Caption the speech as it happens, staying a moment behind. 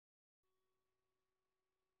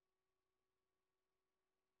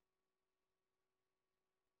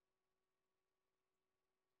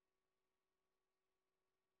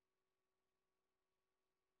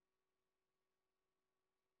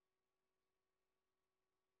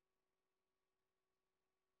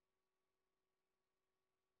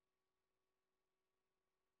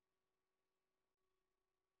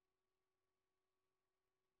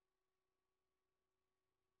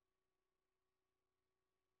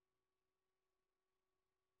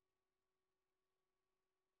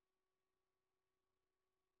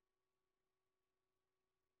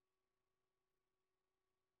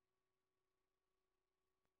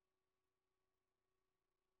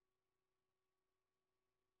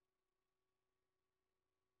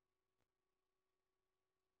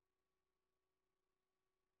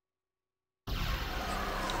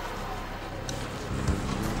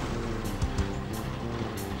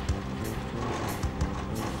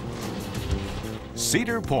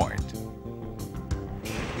Cedar Point.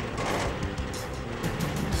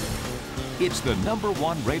 It's the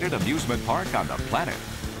 #1 rated amusement park on the planet.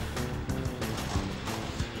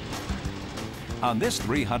 On this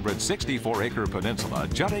 364-acre peninsula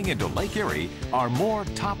jutting into Lake Erie are more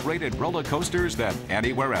top-rated roller coasters than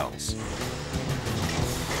anywhere else.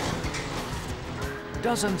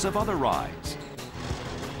 Dozens of other rides.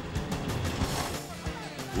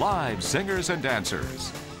 Live singers and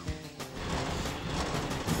dancers.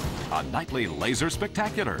 A nightly laser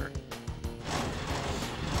spectacular.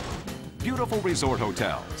 Beautiful resort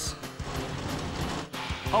hotels.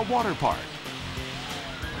 A water park.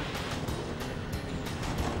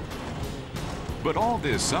 But all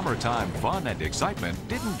this summertime fun and excitement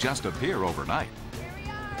didn't just appear overnight.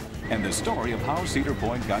 And the story of how Cedar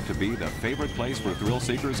Point got to be the favorite place for thrill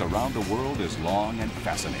seekers around the world is long and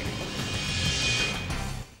fascinating.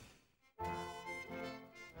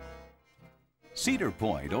 Cedar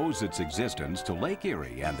Point owes its existence to Lake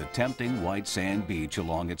Erie and the tempting white sand beach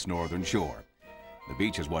along its northern shore. The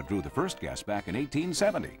beach is what drew the first guests back in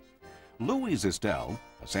 1870. Louis Estelle,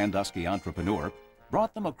 a Sandusky entrepreneur,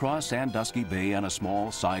 brought them across Sandusky Bay on a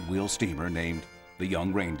small side-wheel steamer named the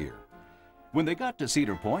Young Reindeer. When they got to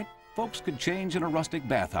Cedar Point, folks could change in a rustic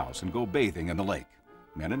bathhouse and go bathing in the lake.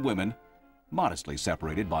 Men and women, modestly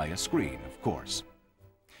separated by a screen, of course.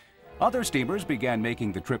 Other steamers began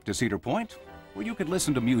making the trip to Cedar Point, where you could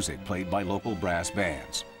listen to music played by local brass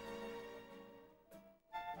bands.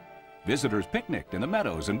 Visitors picnicked in the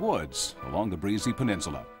meadows and woods along the breezy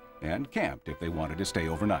peninsula and camped if they wanted to stay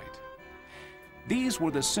overnight. These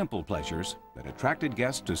were the simple pleasures that attracted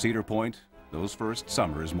guests to Cedar Point those first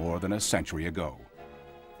summers more than a century ago.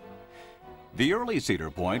 The early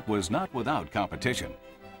Cedar Point was not without competition.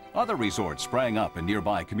 Other resorts sprang up in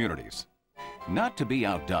nearby communities. Not to be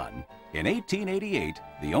outdone, in 1888,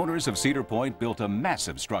 the owners of Cedar Point built a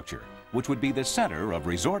massive structure, which would be the center of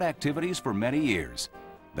resort activities for many years,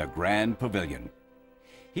 the Grand Pavilion.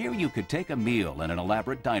 Here you could take a meal in an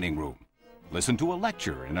elaborate dining room, listen to a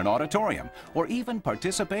lecture in an auditorium, or even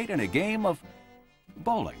participate in a game of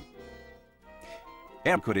bowling.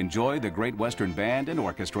 And could enjoy the Great Western Band and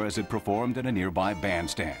Orchestra as it performed in a nearby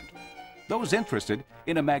bandstand. Those interested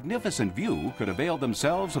in a magnificent view could avail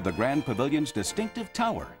themselves of the Grand Pavilion's distinctive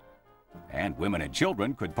tower. And women and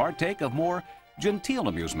children could partake of more genteel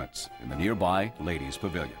amusements in the nearby Ladies'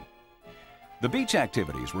 Pavilion. The beach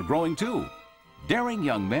activities were growing too. Daring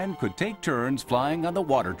young men could take turns flying on the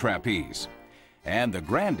water trapeze. And the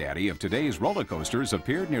granddaddy of today's roller coasters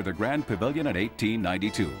appeared near the Grand Pavilion in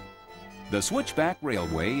 1892. The Switchback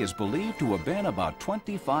Railway is believed to have been about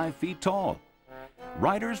 25 feet tall.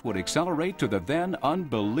 Riders would accelerate to the then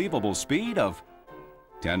unbelievable speed of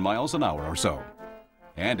 10 miles an hour or so.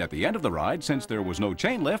 And at the end of the ride, since there was no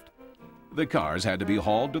chain lift, the cars had to be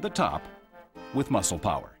hauled to the top with muscle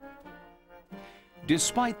power.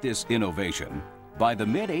 Despite this innovation, by the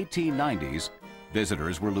mid-1890s,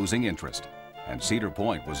 visitors were losing interest, and Cedar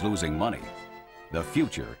Point was losing money. The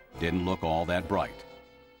future didn't look all that bright.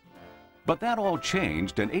 But that all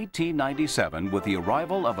changed in 1897 with the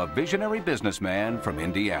arrival of a visionary businessman from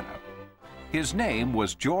Indiana. His name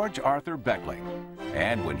was George Arthur Beckling,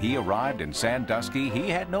 and when he arrived in Sandusky, he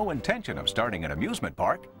had no intention of starting an amusement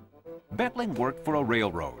park. Beckling worked for a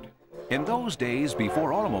railroad. In those days,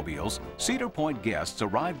 before automobiles, Cedar Point guests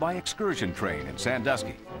arrived by excursion train in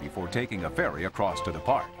Sandusky before taking a ferry across to the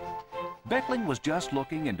park. Beckling was just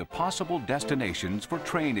looking into possible destinations for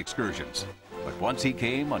train excursions. But once he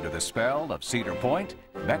came under the spell of Cedar Point,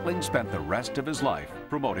 Beckling spent the rest of his life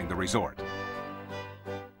promoting the resort.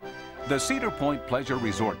 The Cedar Point Pleasure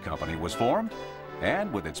Resort Company was formed,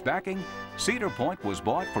 and with its backing, Cedar Point was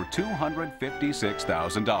bought for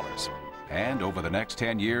 $256,000. And over the next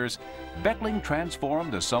 10 years, Beckling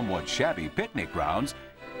transformed the somewhat shabby picnic grounds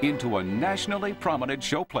into a nationally prominent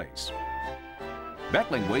showplace.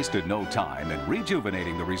 Beckling wasted no time in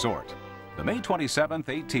rejuvenating the resort. The May 27,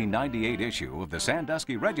 1898 issue of the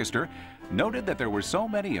Sandusky Register noted that there were so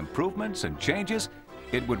many improvements and changes,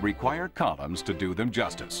 it would require columns to do them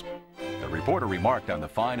justice. The reporter remarked on the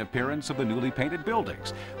fine appearance of the newly painted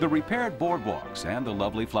buildings, the repaired boardwalks, and the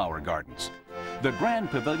lovely flower gardens. The Grand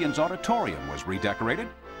Pavilion's auditorium was redecorated,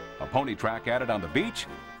 a pony track added on the beach,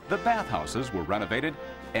 the bathhouses were renovated,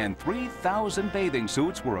 and 3,000 bathing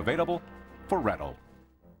suits were available for rental.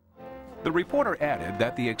 The reporter added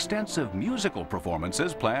that the extensive musical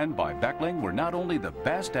performances planned by Beckling were not only the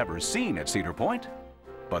best ever seen at Cedar Point,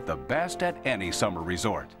 but the best at any summer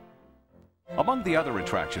resort. Among the other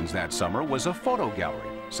attractions that summer was a photo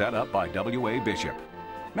gallery set up by W.A. Bishop.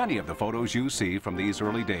 Many of the photos you see from these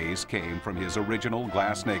early days came from his original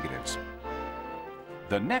glass negatives.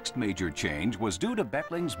 The next major change was due to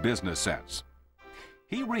Beckling's business sense.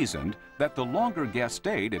 He reasoned that the longer guests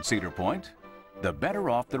stayed at Cedar Point, the better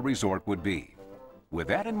off the resort would be. With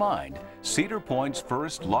that in mind, Cedar Point's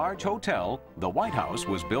first large hotel, the White House,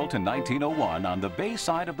 was built in 1901 on the bay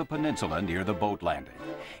side of the peninsula near the boat landing.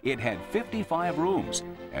 It had 55 rooms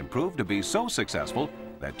and proved to be so successful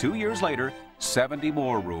that 2 years later, 70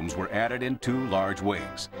 more rooms were added in 2 large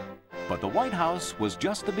wings. But the White House was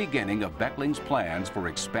just the beginning of Beckling's plans for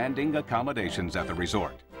expanding accommodations at the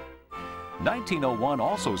resort. 1901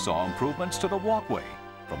 also saw improvements to the walkway,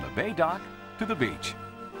 from the bay dock to the beach.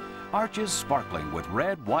 Arches sparkling with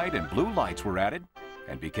red, white, and blue lights were added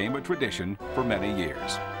and became a tradition for many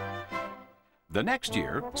years. The next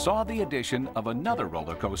year saw the addition of another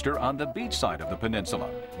roller coaster on the beach side of the peninsula.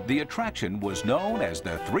 The attraction was known as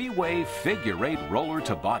the 3-way figure-8 roller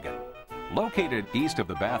toboggan. Located east of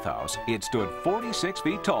the bathhouse, it stood 46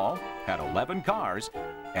 feet tall, had 11 cars,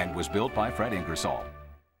 and was built by Fred Ingersoll.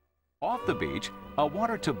 Off the beach, a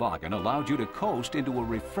water toboggan allowed you to coast into a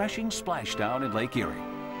refreshing splashdown in Lake Erie.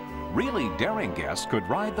 Really daring guests could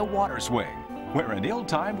ride the water swing, where an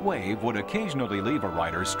ill-timed wave would occasionally leave a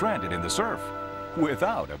rider stranded in the surf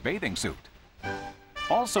without a bathing suit.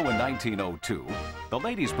 Also in 1902, the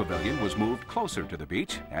ladies' pavilion was moved closer to the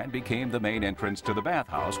beach and became the main entrance to the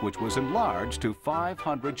bathhouse, which was enlarged to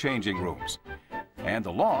 500 changing rooms. And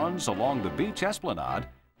the lawns along the beach esplanade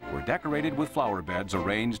were decorated with flower beds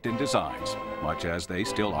arranged in designs, much as they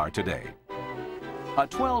still are today. A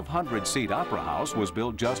 1,200-seat opera house was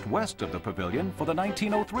built just west of the pavilion for the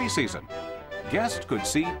 1903 season. Guests could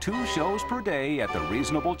see 2 shows per day at the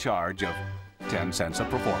reasonable charge of 10 cents a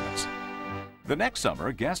performance. The next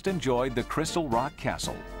summer, guests enjoyed the Crystal Rock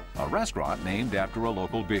Castle, a restaurant named after a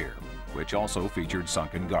local beer, which also featured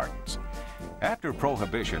sunken gardens. After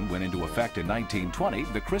Prohibition went into effect in 1920,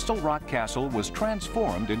 the Crystal Rock Castle was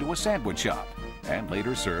transformed into a sandwich shop and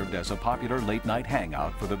later served as a popular late-night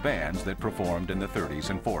hangout for the bands that performed in the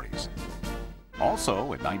 30s and 40s.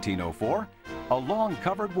 Also, in 1904, a long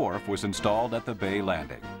covered wharf was installed at the bay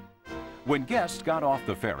landing. When guests got off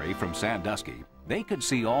the ferry from Sandusky, they could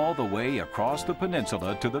see all the way across the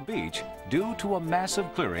peninsula to the beach due to a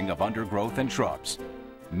massive clearing of undergrowth and shrubs.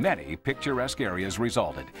 Many picturesque areas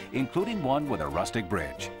resulted, including one with a rustic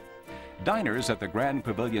bridge. Diners at the Grand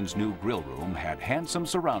Pavilion's new grill room had handsome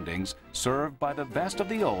surroundings served by the best of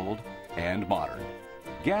the old and modern.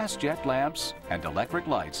 Gas jet lamps and electric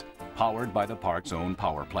lights powered by the park's own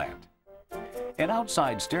power plant. An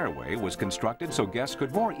outside stairway was constructed so guests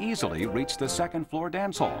could more easily reach the second-floor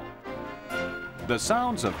dance hall. The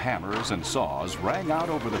sounds of hammers and saws rang out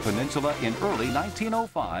over the peninsula in early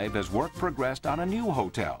 1905 as work progressed on a new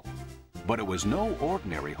hotel. But it was no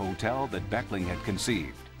ordinary hotel that Beckling had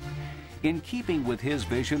conceived. In keeping with his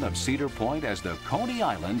vision of Cedar Point as the Coney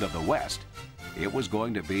Island of the West, it was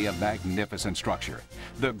going to be a magnificent structure,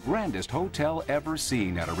 the grandest hotel ever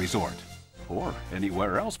seen at a resort, or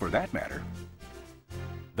anywhere else for that matter.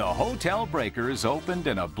 The Hotel Breakers opened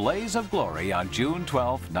in a blaze of glory on June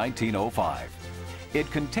 12, 1905. It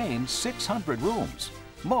contained 600 rooms,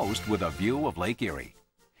 most with a view of Lake Erie.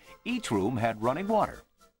 Each room had running water,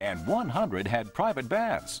 and 100 had private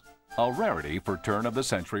baths, a rarity for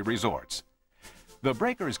turn-of-the-century resorts. The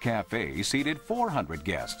Breakers Cafe seated 400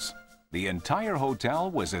 guests. The entire hotel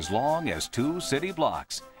was as long as 2 city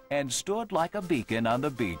blocks and stood like a beacon on the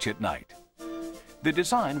beach at night. The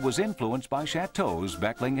design was influenced by chateaus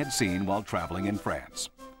Beckling had seen while traveling in France.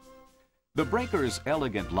 The Breakers'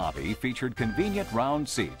 elegant lobby featured convenient round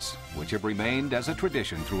seats, which have remained as a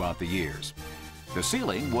tradition throughout the years. The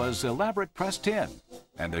ceiling was elaborate pressed tin,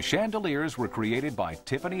 and the chandeliers were created by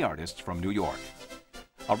Tiffany artists from New York.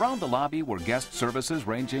 Around the lobby were guest services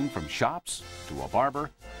ranging from shops to a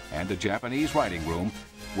barber and a Japanese writing room,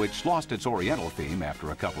 which lost its Oriental theme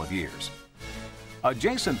after a couple of years.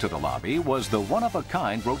 Adjacent to the lobby was the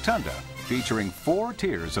one-of-a-kind rotunda, featuring 4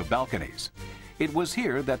 tiers of balconies. It was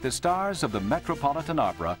here that the stars of the Metropolitan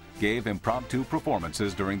Opera gave impromptu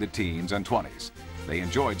performances during the teens and 20s. They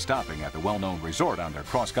enjoyed stopping at the well-known resort on their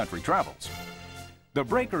cross-country travels. The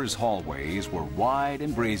Breakers' hallways were wide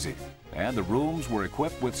and breezy, and the rooms were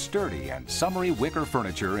equipped with sturdy and summery wicker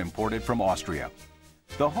furniture imported from Austria.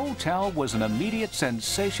 The hotel was an immediate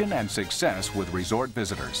sensation and success with resort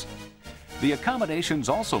visitors. The accommodations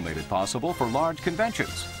also made it possible for large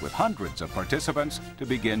conventions, with hundreds of participants to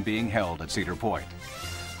begin being held at Cedar Point.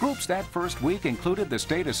 Groups that first week included the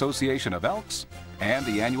State Association of Elks and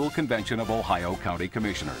the annual convention of Ohio County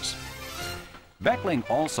Commissioners. Beckling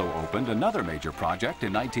also opened another major project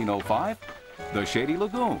in 1905, the Shady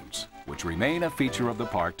Lagoons, which remain a feature of the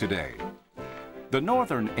park today. The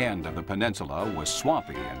northern end of the peninsula was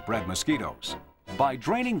swampy and bred mosquitoes. By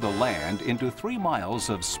draining the land into 3 miles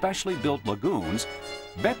of specially built lagoons,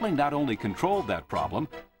 Beckling not only controlled that problem,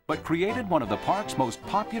 but created one of the park's most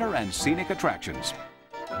popular and scenic attractions.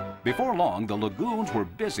 Before long, the lagoons were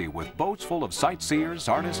busy with boats full of sightseers,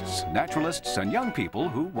 artists, naturalists, and young people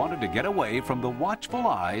who wanted to get away from the watchful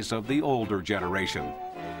eyes of the older generation.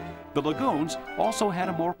 The lagoons also had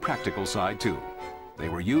a more practical side, too. They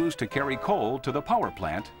were used to carry coal to the power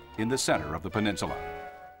plant in the center of the peninsula.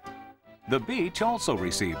 The beach also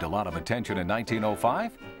received a lot of attention in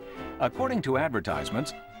 1905. According to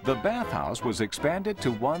advertisements, the bathhouse was expanded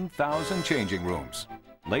to 1,000 changing rooms.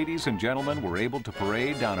 Ladies and gentlemen were able to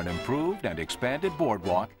parade down an improved and expanded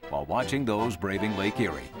boardwalk while watching those braving Lake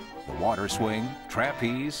Erie, the water swing,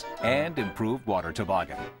 trapeze, and improved water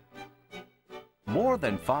toboggan. More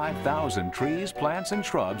than 5,000 trees, plants, and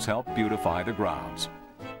shrubs helped beautify the grounds.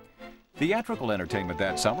 Theatrical entertainment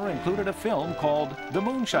that summer included a film called The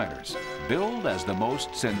Moonshiners, billed as the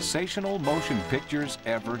most sensational motion pictures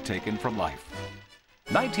ever taken from life.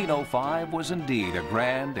 1905 was indeed a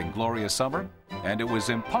grand and glorious summer, and it was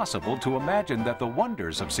impossible to imagine that the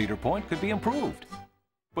wonders of Cedar Point could be improved.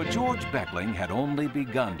 But George Beckling had only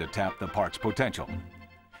begun to tap the park's potential.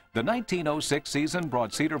 The 1906 season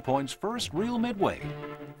brought Cedar Point's first real midway,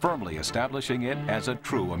 firmly establishing it as a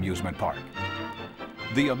true amusement park.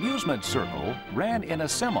 The amusement circle ran in a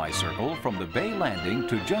semicircle from the bay landing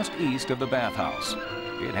to just east of the bathhouse.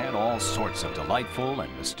 It had all sorts of delightful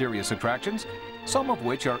and mysterious attractions, some of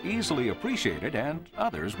which are easily appreciated and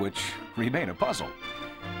others which remain a puzzle.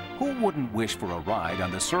 Who wouldn't wish for a ride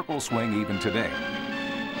on the circle swing even today?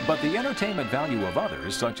 But the entertainment value of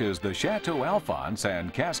others, such as the Chateau Alphonse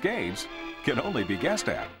and Cascades, can only be guessed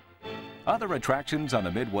at. Other attractions on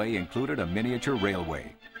the Midway included a miniature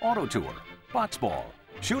railway, auto tour, box ball,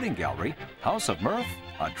 shooting gallery, House of Mirth,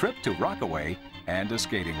 a trip to Rockaway, and a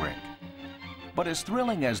skating rink. But as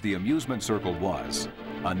thrilling as the amusement circle was,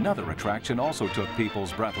 another attraction also took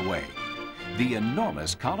people's breath away. The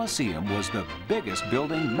enormous Coliseum was the biggest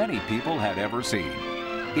building many people had ever seen.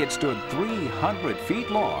 It stood 300 feet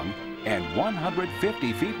long and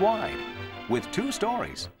 150 feet wide, with 2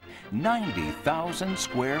 stories, 90,000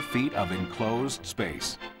 square feet of enclosed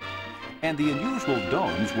space. And the unusual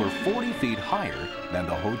domes were 40 feet higher than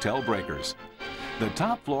the hotel breakers. The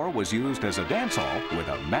top floor was used as a dance hall with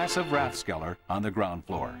a massive rathskeller on the ground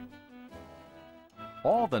floor.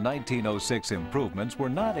 All the 1906 improvements were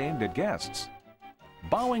not aimed at guests.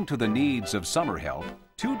 Bowing to the needs of summer help,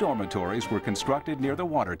 2 dormitories were constructed near the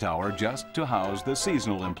water tower just to house the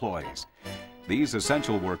seasonal employees. These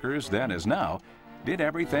essential workers, then as now, did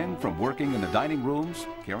everything from working in the dining rooms,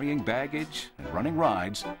 carrying baggage, and running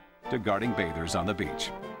rides, to guarding bathers on the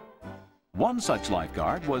beach. One such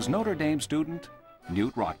lifeguard was Notre Dame student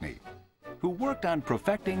Newt Rockney, who worked on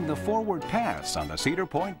perfecting the forward pass on the Cedar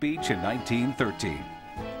Point beach in 1913.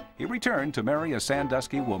 He returned to marry a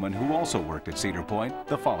Sandusky woman who also worked at Cedar Point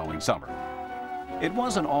the following summer. It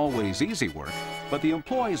wasn't always easy work, but the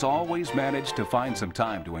employees always managed to find some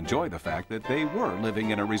time to enjoy the fact that they were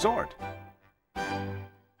living in a resort.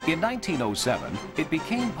 In 1907, it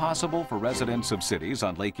became possible for residents of cities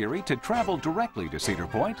on Lake Erie to travel directly to Cedar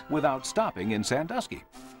Point without stopping in Sandusky.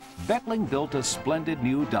 Beckling built a splendid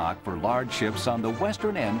new dock for large ships on the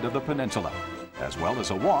western end of the peninsula, as well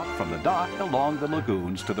as a walk from the dock along the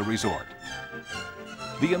lagoons to the resort.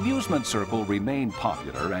 The amusement circle remained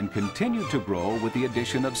popular and continued to grow with the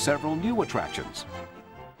addition of several new attractions.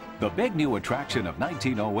 The big new attraction of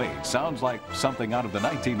 1908 sounds like something out of the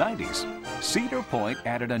 1990s. Cedar Point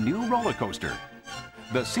added a new roller coaster.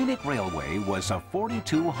 The Scenic Railway was a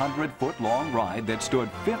 4,200-foot-long ride that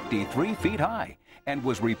stood 53 feet high and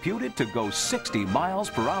was reputed to go 60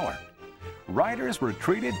 miles per hour. Riders were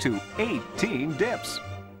treated to 18 dips,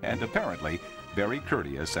 and apparently very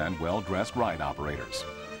courteous and well-dressed ride operators.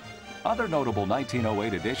 Other notable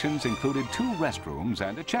 1908 additions included 2 restrooms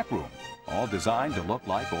and a check room, all designed to look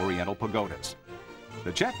like Oriental pagodas.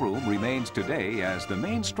 The check room remains today as the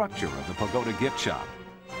main structure of the pagoda gift shop.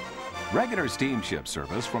 Regular steamship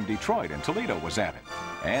service from Detroit and Toledo was added,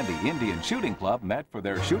 and the Indian Shooting Club met for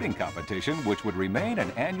their shooting competition, which would remain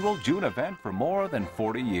an annual June event for more than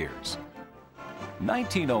 40 years.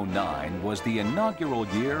 1909 was the inaugural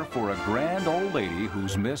year for a grand old lady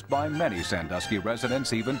who's missed by many Sandusky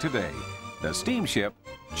residents even today, the steamship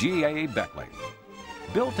G.A. Beckling.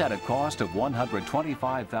 Built at a cost of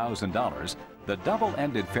 $125,000, the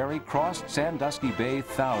double-ended ferry crossed Sandusky Bay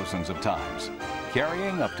thousands of times,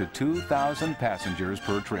 carrying up to 2,000 passengers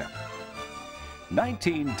per trip.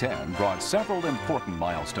 1910 brought several important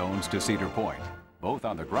milestones to Cedar Point. both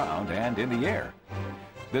on the ground and in the air.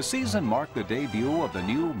 The season marked the debut of the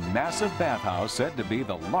new massive bathhouse said to be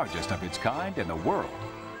the largest of its kind in the world.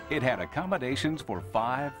 It had accommodations for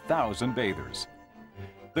 5,000 bathers.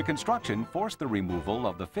 The construction forced the removal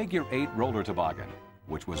of the figure-8 roller toboggan,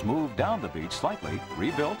 which was moved down the beach slightly,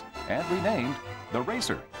 rebuilt, and renamed the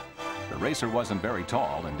Racer. The Racer wasn't very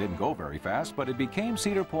tall and didn't go very fast, but it became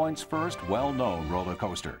Cedar Point's first well-known roller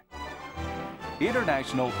coaster.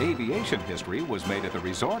 International aviation history was made at the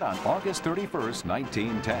resort on August 31st,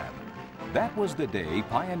 1910. That was the day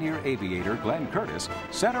pioneer aviator Glenn Curtiss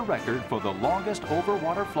set a record for the longest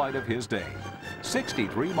overwater flight of his day,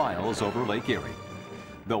 63 miles over Lake Erie.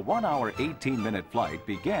 The 1-hour, 18-minute flight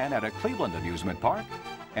began at a Cleveland amusement park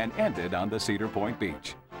and ended on the Cedar Point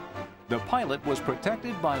beach. The pilot was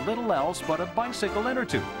protected by little else but a bicycle inner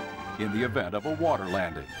tube in the event of a water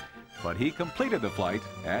landing. But he completed the flight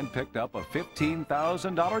and picked up a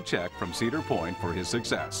 $15,000 check from Cedar Point for his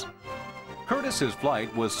success. Curtiss's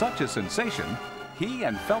flight was such a sensation, he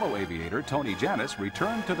and fellow aviator Tony Janis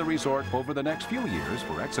returned to the resort over the next few years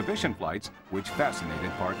for exhibition flights which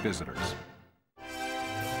fascinated park visitors.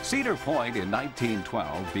 Cedar Point in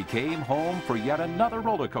 1912 became home for yet another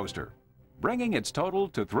roller coaster, bringing its total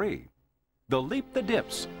to 3. The Leap the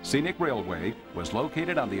Dips Scenic Railway was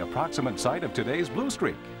located on the approximate site of today's Blue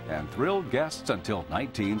Streak and thrilled guests until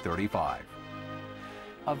 1935.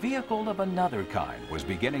 A vehicle of another kind was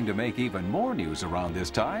beginning to make even more news around this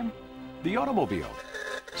time, the automobile.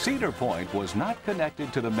 Cedar Point was not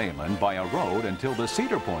connected to the mainland by a road until the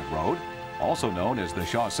Cedar Point Road, also known as the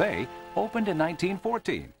Chaussee, opened in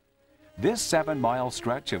 1914. This 7-mile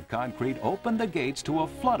stretch of concrete opened the gates to a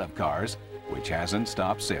flood of cars, which hasn't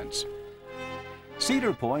stopped since.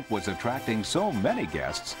 Cedar Point was attracting so many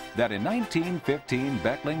guests that in 1915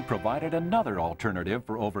 Beckling provided another alternative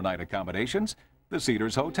for overnight accommodations, the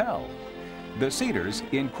Cedars Hotel. The Cedars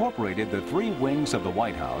incorporated the 3 wings of the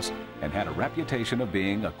White House and had a reputation of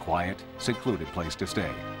being a quiet, secluded place to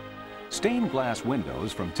stay. Stained glass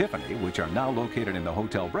windows from Tiffany, which are now located in the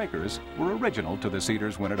Hotel Breakers, were original to the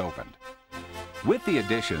Cedars when it opened. With the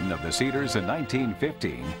addition of the Cedars in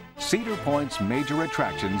 1915, Cedar Point's major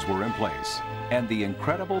attractions were in place, and the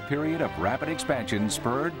incredible period of rapid expansion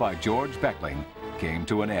spurred by George Beckling came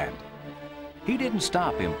to an end. He didn't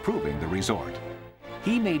stop improving the resort.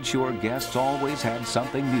 He made sure guests always had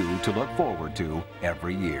something new to look forward to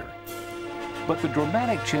every year. But the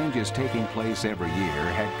dramatic changes taking place every year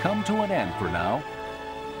had come to an end for now.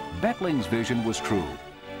 Beckling's vision was true,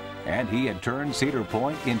 and he had turned Cedar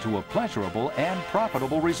Point into a pleasurable and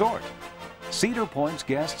profitable resort. Cedar Point's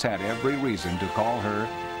guests had every reason to call her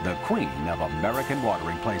the Queen of American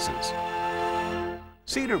watering places.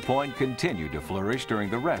 Cedar Point continued to flourish during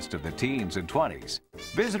the rest of the teens and 20s.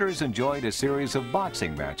 Visitors enjoyed a series of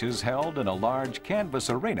boxing matches held in a large canvas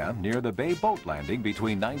arena near the Bay Boat Landing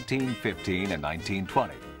between 1915 and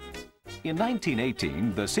 1920. In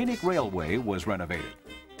 1918, the Scenic Railway was renovated.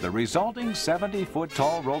 The resulting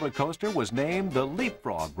 70-foot-tall roller coaster was named the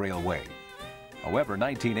Leapfrog Railway. However,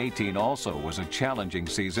 1918 also was a challenging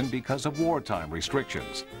season because of wartime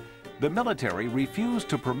restrictions. The military refused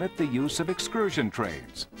to permit the use of excursion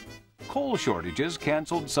trains. Coal shortages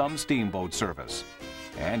canceled some steamboat service,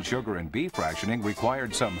 and sugar and beef rationing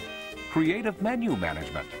required some creative menu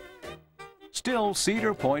management. Still,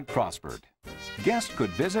 Cedar Point prospered. Guests could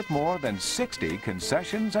visit more than 60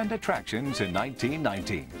 concessions and attractions in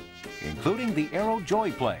 1919, including the Aero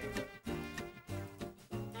Joy Plane,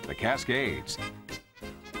 the Cascades,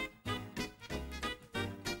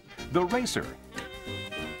 the Racer,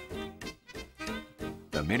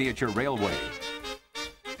 the Miniature Railway,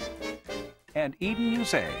 and Eden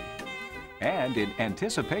Musée. And in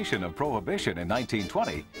anticipation of Prohibition in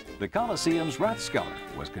 1920, the Coliseum's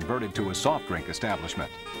Rathskeller was converted to a soft drink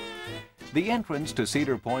establishment. The entrance to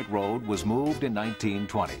Cedar Point Road was moved in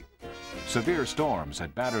 1920. Severe storms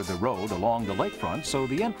had battered the road along the lakefront, so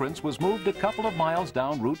the entrance was moved a couple of miles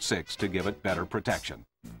down Route 6 to give it better protection.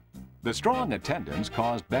 The strong attendance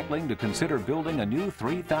caused Beckling to consider building a new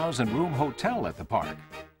 3,000-room hotel at the park.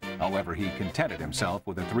 However, he contented himself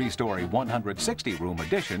with a 3-story, 160-room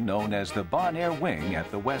addition known as the Bon Air Wing at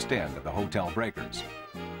the west end of the Hotel Breakers.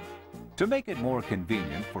 To make it more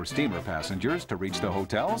convenient for steamer passengers to reach the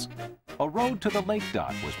hotels, a road to the lake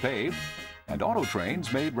dock was paved, and auto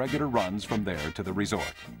trains made regular runs from there to the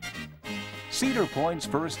resort. Cedar Point's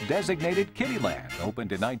first designated Kiddieland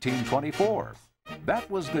opened in 1924.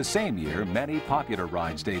 That was the same year many popular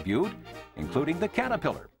rides debuted, including the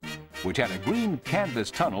Caterpillar, which had a green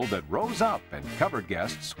canvas tunnel that rose up and covered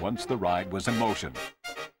guests once the ride was in motion.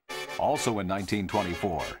 Also in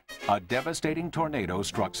 1924, a devastating tornado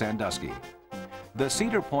struck Sandusky. The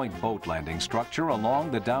Cedar Point boat landing structure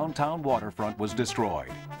along the downtown waterfront was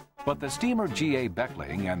destroyed, but the steamer G.A.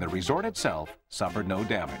 Beckling and the resort itself suffered no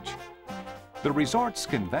damage. The resort's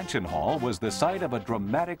convention hall was the site of a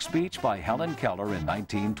dramatic speech by Helen Keller in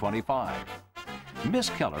 1925. Miss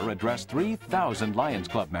Keller addressed 3,000 Lions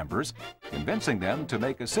Club members, convincing them to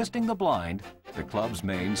make assisting the blind the club's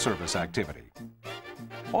main service activity.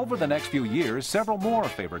 Over the next few years, several more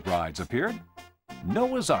favorite rides appeared.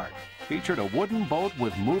 Noah's Ark featured a wooden boat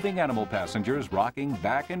with moving animal passengers rocking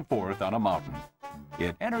back and forth on a mountain.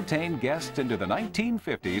 It entertained guests into the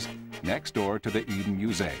 1950s next door to the Eden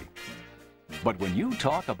Musée. But when you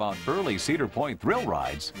talk about early Cedar Point thrill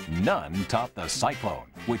rides, none top the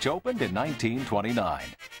Cyclone, which opened in 1929.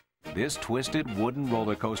 This twisted wooden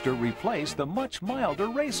roller coaster replaced the much milder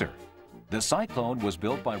Racer. The Cyclone was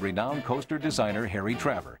built by renowned coaster designer Harry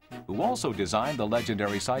Traver, who also designed the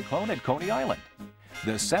legendary Cyclone at Coney Island.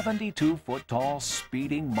 The 72-foot-tall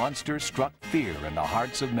speeding monster struck fear in the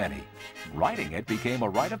hearts of many. Riding it became a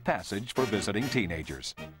rite of passage for visiting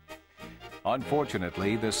teenagers.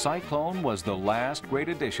 Unfortunately, the Cyclone was the last great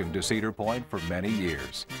addition to Cedar Point for many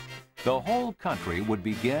years. The whole country would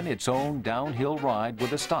begin its own downhill ride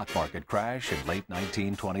with a stock market crash in late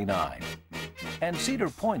 1929. And Cedar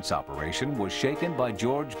Point's operation was shaken by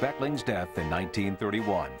George Beckling's death in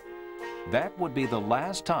 1931. That would be the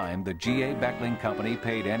last time the G.A. Beckling Company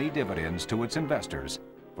paid any dividends to its investors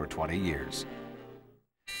for 20 years.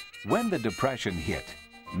 When the Depression hit,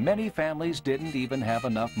 many families didn't even have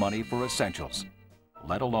enough money for essentials,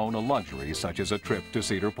 let alone a luxury such as a trip to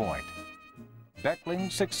Cedar Point.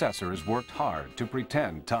 Beckling's successors worked hard to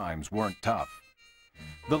pretend times weren't tough.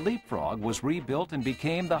 The Leapfrog was rebuilt and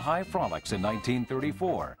became the High Frolics in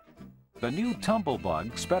 1934. The new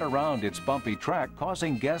Tumblebug sped around its bumpy track,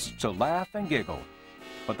 causing guests to laugh and giggle.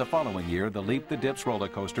 But the following year, the Leap the Dips roller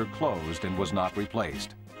coaster closed and was not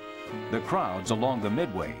replaced. The crowds along the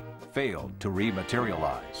Midway failed to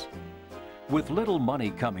rematerialize. With little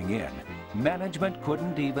money coming in, management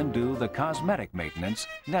couldn't even do the cosmetic maintenance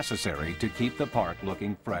necessary to keep the park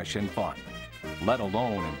looking fresh and fun, let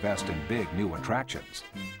alone invest in big new attractions.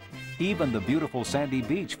 Even the beautiful sandy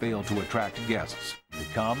beach failed to attract guests to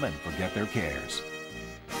come and forget their cares.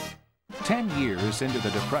 10 years into the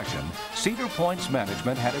Depression, Cedar Point's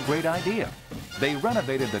management had a great idea. They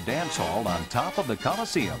renovated the dance hall on top of the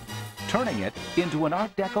Coliseum, turning it into an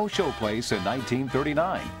Art Deco showplace in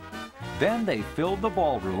 1939. Then they filled the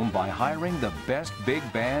ballroom by hiring the best big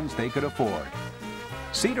bands they could afford.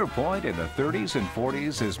 Cedar Point in the 30s and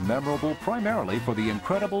 40s is memorable primarily for the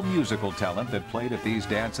incredible musical talent that played at these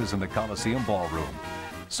dances in the Coliseum Ballroom.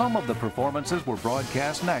 Some of the performances were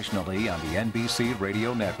broadcast nationally on the NBC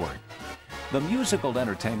radio network. The musical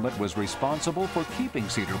entertainment was responsible for keeping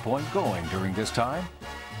Cedar Point going during this time,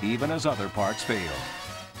 even as other parks failed.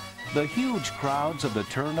 The huge crowds of the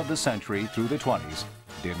turn of the century through the 20s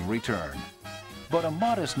didn't return, but a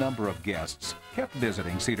modest number of guests kept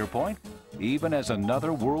visiting Cedar Point, even as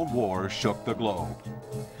another world war shook the globe.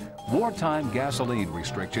 Wartime gasoline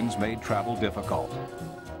restrictions made travel difficult.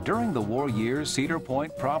 During the war years, Cedar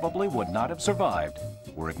Point probably would not have survived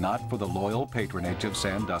were it not for the loyal patronage of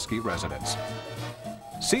Sandusky residents.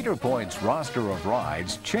 Cedar Point's roster of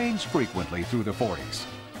rides changed frequently through the 40s.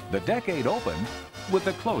 The decade opened with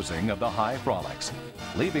the closing of the High Frolics,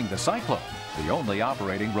 leaving the Cyclone the only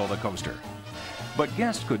operating roller coaster. But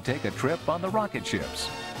guests could take a trip on the rocket ships.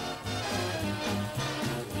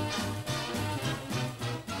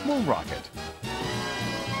 Moon Rocket,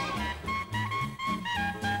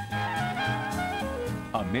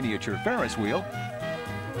 a miniature Ferris wheel,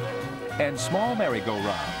 and small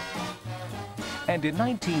merry-go-round. And in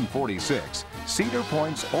 1946, Cedar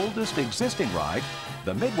Point's oldest existing ride,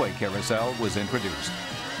 the Midway Carousel, was introduced.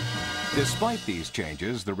 Despite these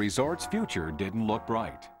changes, the resort's future didn't look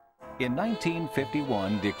bright. In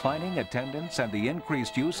 1951, declining attendance and the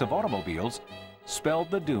increased use of automobiles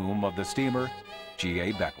spelled the doom of the steamer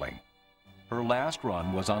G.A. Beckling. Her last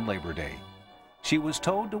run was on Labor Day. She was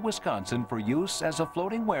towed to Wisconsin for use as a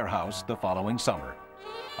floating warehouse the following summer,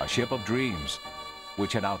 a ship of dreams,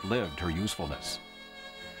 which had outlived her usefulness.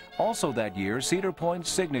 Also that year, Cedar Point's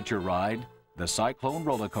signature ride, the Cyclone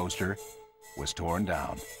roller coaster, was torn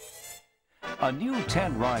down. A new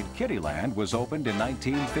 10-ride Kiddieland was opened in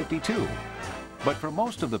 1952, but for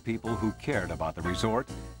most of the people who cared about the resort,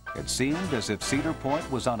 it seemed as if Cedar Point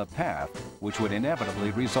was on a path which would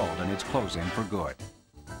inevitably result in its closing for good.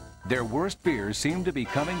 Their worst fears seemed to be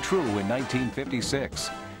coming true in 1956.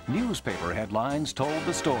 Newspaper headlines told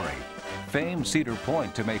the story. Famed Cedar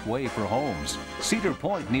Point to make way for homes. Cedar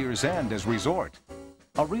Point nears end as resort.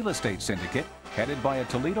 A real estate syndicate headed by a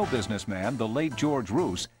Toledo businessman, the late George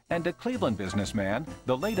Roos, and a Cleveland businessman,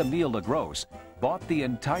 the late Emile LaGrosse, bought the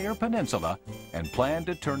entire peninsula and planned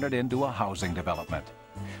to turn it into a housing development.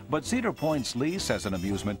 But Cedar Point's lease as an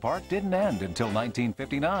amusement park didn't end until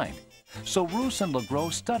 1959. So Roos and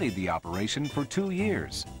LaGrosse studied the operation for 2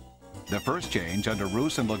 years. The first change under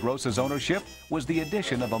Roos and LaGrosse's ownership was the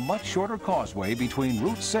addition of a much shorter causeway between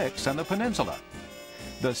Route 6 and the peninsula.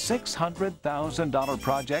 The $600,000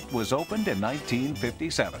 project was opened in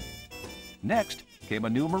 1957. Next came a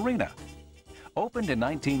new marina. Opened in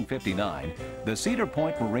 1959, the Cedar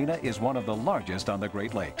Point Marina is one of the largest on the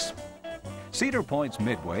Great Lakes. Cedar Point's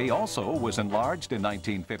Midway also was enlarged in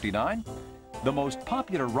 1959. The most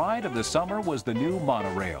popular ride of the summer was the new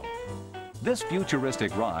monorail. This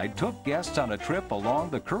futuristic ride took guests on a trip along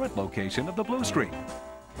the current location of the Blue Street.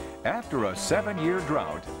 After a 7-year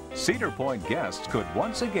drought, Cedar Point guests could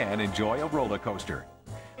once again enjoy a roller coaster.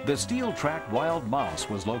 The steel-track Wild Mouse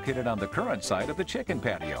was located on the current site of the chicken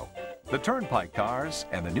patio. The turnpike cars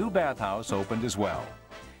and the new bathhouse opened as well.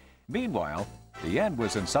 Meanwhile, the end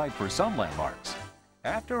was in sight for some landmarks.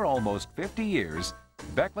 After almost 50 years,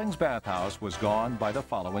 Beckling's bathhouse was gone by the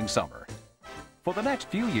following summer. For the next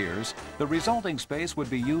few years, the resulting space would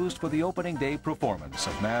be used for the opening day performance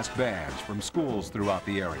of masked bands from schools throughout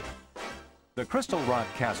the area. The Crystal Rock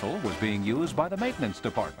Castle was being used by the maintenance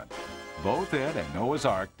department. Both it and Noah's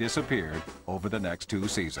Ark disappeared over the next 2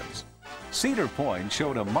 seasons. Cedar Point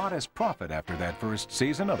showed a modest profit after that first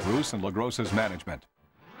season of Roos and LaGrosse's management.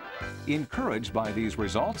 Encouraged by these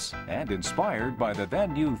results and inspired by the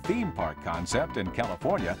then new theme park concept in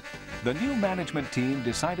California, the new management team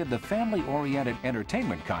decided the family-oriented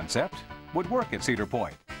entertainment concept would work at Cedar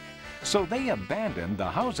Point. So they abandoned the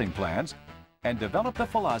housing plans and developed the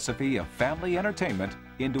philosophy of family entertainment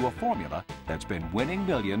into a formula that's been winning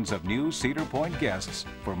millions of new Cedar Point guests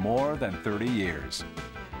for more than 30 years.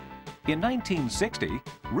 In 1960,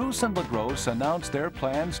 Roos and LaGrosse announced their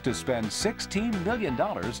plans to spend $16 million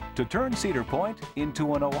to turn Cedar Point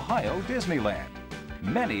into an Ohio Disneyland.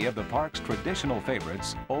 Many of the park's traditional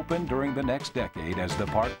favorites opened during the next decade as the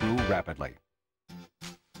park grew rapidly.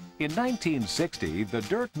 In 1960, the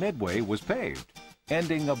dirt Midway was paved,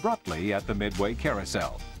 ending abruptly at the Midway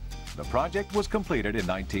Carousel. The project was completed in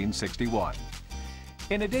 1961.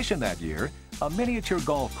 In addition that year, a miniature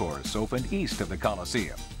golf course opened east of the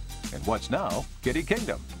Coliseum, in what's now Kiddie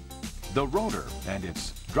Kingdom. The rotor and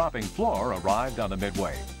its dropping floor arrived on the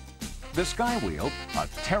Midway. The Skywheel, a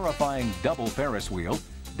terrifying double Ferris wheel,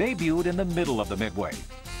 debuted in the middle of the Midway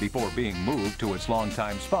before being moved to its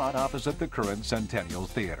longtime spot opposite the current Centennial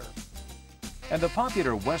Theater. And the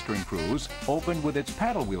popular Western Cruise opened with its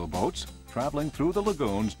paddle wheel boats traveling through the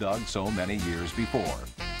lagoons dug so many years before.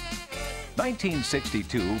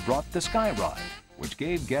 1962 brought the Sky Ride, which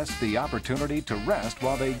gave guests the opportunity to rest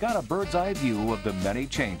while they got a bird's-eye view of the many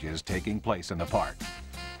changes taking place in the park.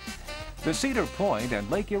 The Cedar Point and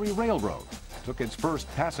Lake Erie Railroad took its first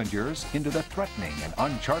passengers into the threatening and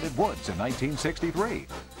uncharted woods in 1963.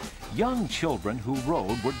 Young children who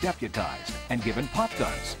rode were deputized and given pop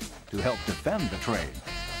guns to help defend the train.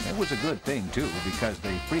 It was a good thing, too, because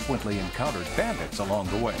they frequently encountered bandits along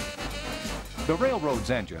the way. The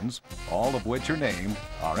railroad's engines, all of which are named,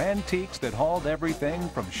 are antiques that hauled everything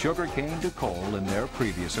from sugarcane to coal in their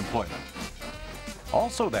previous employment.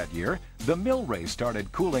 Also that year, the mill race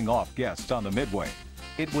started cooling off guests on the Midway.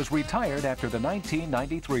 It was retired after the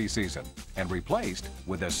 1993 season and replaced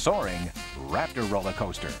with a soaring Raptor roller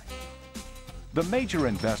coaster. The major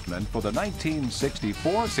investment for the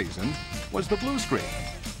 1964 season was the Blue Street,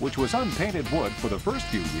 which was unpainted wood for the first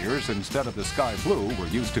few years instead of the sky blue we're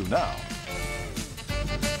used to now.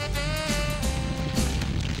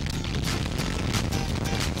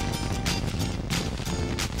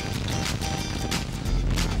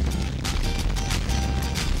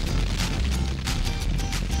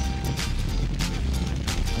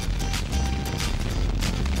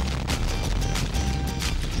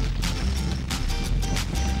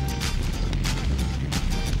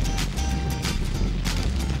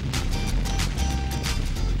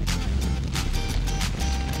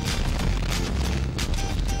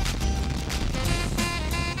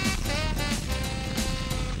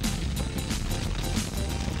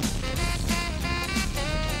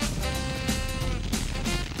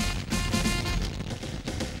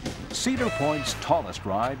 Cedar Point's tallest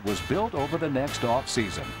ride was built over the next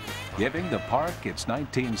off-season, giving the park its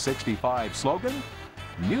 1965 slogan,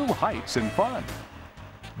 New Heights in Fun.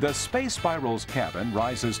 The Space Spiral's cabin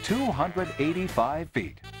rises 285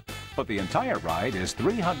 feet, but the entire ride is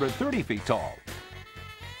 330 feet tall.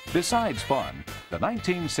 Besides fun, the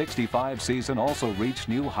 1965 season also reached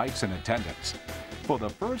new heights in attendance. For the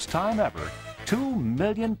first time ever, 2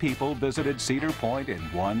 million people visited Cedar Point in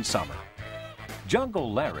one summer.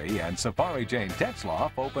 Jungle Larry and Safari Jane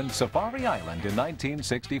Tetzloff opened Safari Island in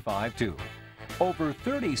 1965 too. Over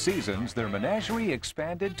 30 seasons, their menagerie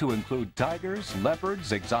expanded to include tigers,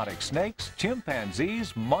 leopards, exotic snakes,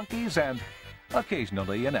 chimpanzees, monkeys, and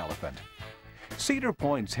occasionally an elephant. Cedar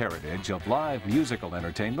Point's heritage of live musical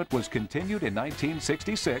entertainment was continued in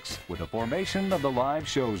 1966 with the formation of the Live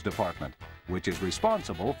Shows Department, which is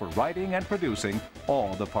responsible for writing and producing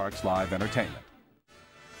all the park's live entertainment.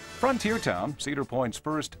 Frontier Town, Cedar Point's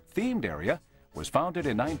first themed area, was founded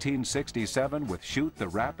in 1967 with Shoot the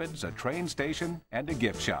Rapids, a train station, and a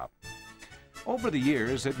gift shop. Over the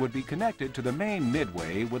years, it would be connected to the main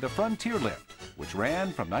Midway with a Frontier Lift, which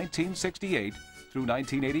ran from 1968 through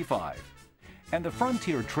 1985, and the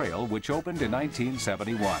Frontier Trail, which opened in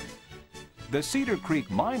 1971. The Cedar Creek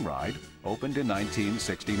Mine Ride opened in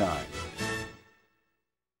 1969.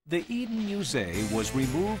 The Eden Musée was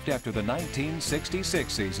removed after the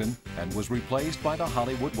 1966 season and was replaced by the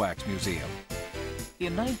Hollywood Wax Museum.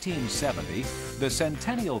 In 1970, the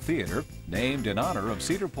Centennial Theater, named in honor of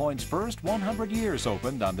Cedar Point's first 100 years,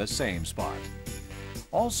 opened on the same spot.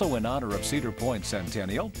 Also in honor of Cedar Point's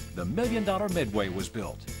centennial, the $1 Million Midway was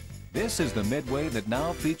built. This is the Midway that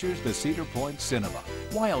now features the Cedar Point Cinema,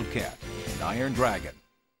 Wildcat, and Iron Dragon.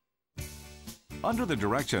 Under the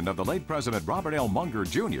direction of the late President Robert L. Munger,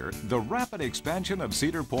 Jr., the rapid expansion of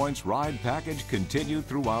Cedar Point's ride package continued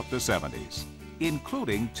throughout the 70s,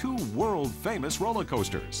 including 2 world-famous roller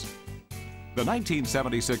coasters. The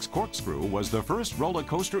 1976 Corkscrew was the first roller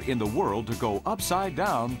coaster in the world to go upside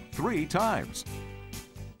down 3 times.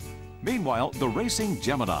 Meanwhile, the Racing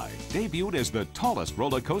Gemini debuted as the tallest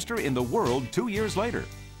roller coaster in the world 2 years later.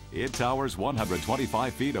 It towers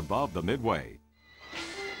 125 feet above the Midway.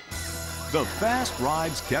 The fast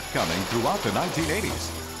rides kept coming throughout the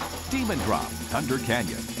 1980s. Demon Drop, Thunder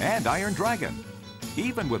Canyon, and Iron Dragon.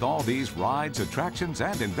 Even with all these rides, attractions,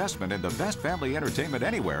 and investment in the best family entertainment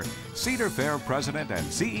anywhere, Cedar Fair President and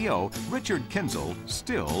CEO Richard Kinzel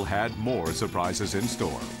still had more surprises in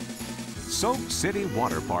store. Soak City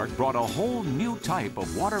Water Park brought a whole new type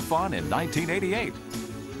of water fun in 1988.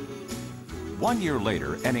 1 year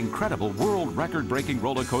later, an incredible world record-breaking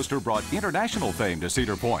roller coaster brought international fame to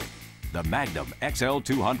Cedar Point, the Magnum XL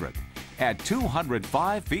 200. At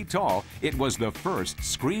 205 feet tall, it was the first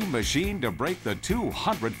Scream machine to break the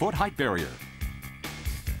 200-foot height barrier.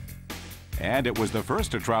 And it was the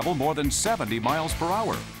first to travel more than 70 miles per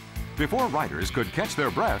hour. Before riders could catch their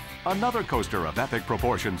breath, another coaster of epic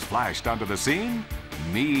proportions flashed onto the scene,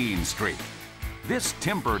 Mean Streak. This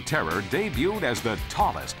timber terror debuted as the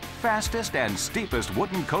tallest, fastest, and steepest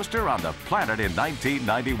wooden coaster on the planet in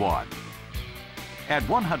 1991. At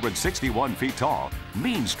 161 feet tall,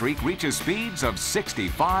 Mean Streak reaches speeds of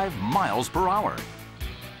 65 miles per hour.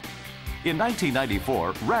 In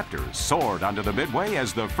 1994, Raptors soared onto the Midway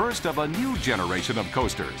as the first of a new generation of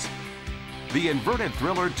coasters. The inverted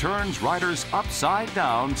thriller turns riders upside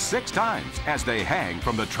down 6 times as they hang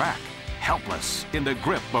from the track, helpless in the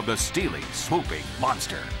grip of the steely, swooping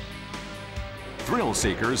monster. Thrill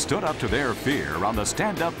seekers stood up to their fear on the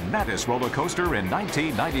stand-up Mattis roller coaster in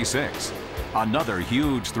 1996. Another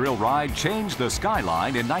huge thrill ride changed the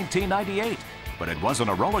skyline in 1998, but it wasn't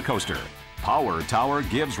a roller coaster. Power Tower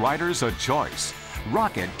gives riders a choice: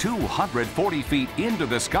 rocket 240 feet into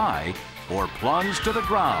the sky or plunge to the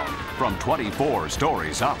ground from 24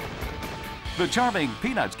 stories up. The charming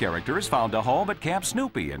Peanuts characters found a home at Camp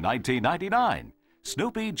Snoopy in 1999.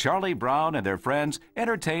 Snoopy, Charlie Brown, and their friends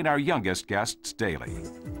entertain our youngest guests daily.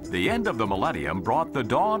 The end of the millennium brought the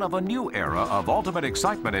dawn of a new era of ultimate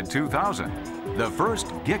excitement in 2000. The first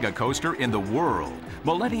giga coaster in the world,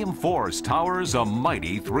 Millennium Force, towers a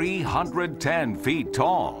mighty 310 feet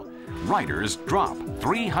tall. Riders drop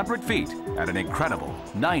 300 feet at an incredible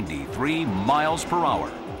 93 miles per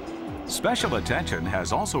hour. Special attention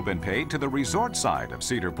has also been paid to the resort side of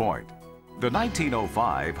Cedar Point. The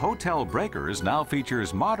 1905 Hotel Breakers now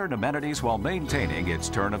features modern amenities while maintaining its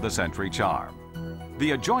turn-of-the-century charm.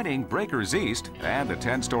 The adjoining Breakers East and the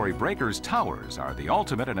 10-story Breakers Towers are the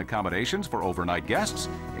ultimate in accommodations for overnight guests,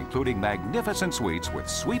 including magnificent suites with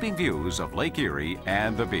sweeping views of Lake Erie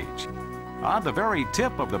and the beach. On the very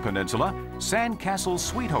tip of the peninsula, Sandcastle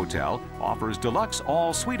Suite Hotel offers deluxe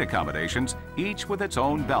all-suite accommodations, each with its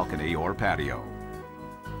own balcony or patio.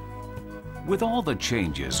 With all the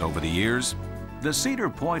changes over the years, the Cedar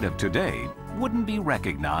Point of today wouldn't be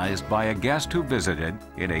recognized by a guest who visited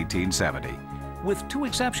in 1870, with 2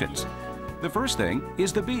 exceptions. The first thing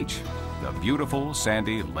is the beach. the beautiful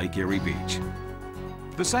sandy Lake Erie beach.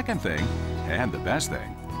 The second thing, and the best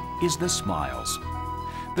thing, is the smiles.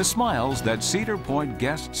 The smiles that Cedar Point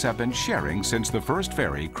guests have been sharing since the first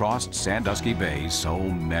ferry crossed Sandusky Bay so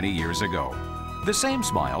many years ago. The same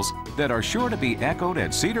smiles that are sure to be echoed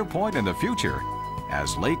at Cedar Point in the future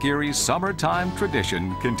as Lake Erie's summertime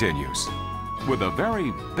tradition continues, with the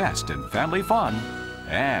very best in family fun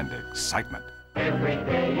and excitement. Every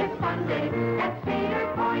day is fun day at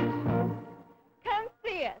Cedar Point. Come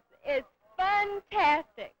see us. It's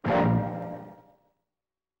fantastic.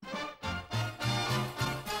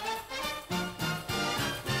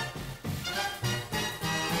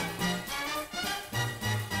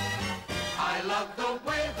 I love the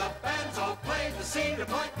way the bands all play the Cedar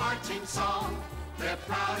Point marching song. Their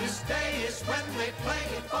proudest day is when they play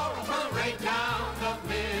it for a parade down the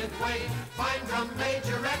Midway. Fine drum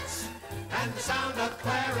majorettes and the sound of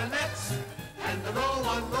clarinets, and the row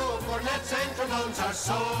on row of cornets and trombones are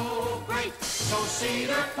so great. So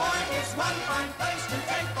Cedar Point is one fine place to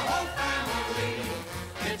take the whole family.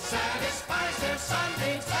 It satisfies their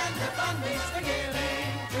Sundays and their fun days beginning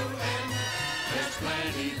to end. There's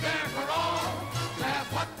plenty there for all to have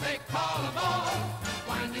what they call a ball.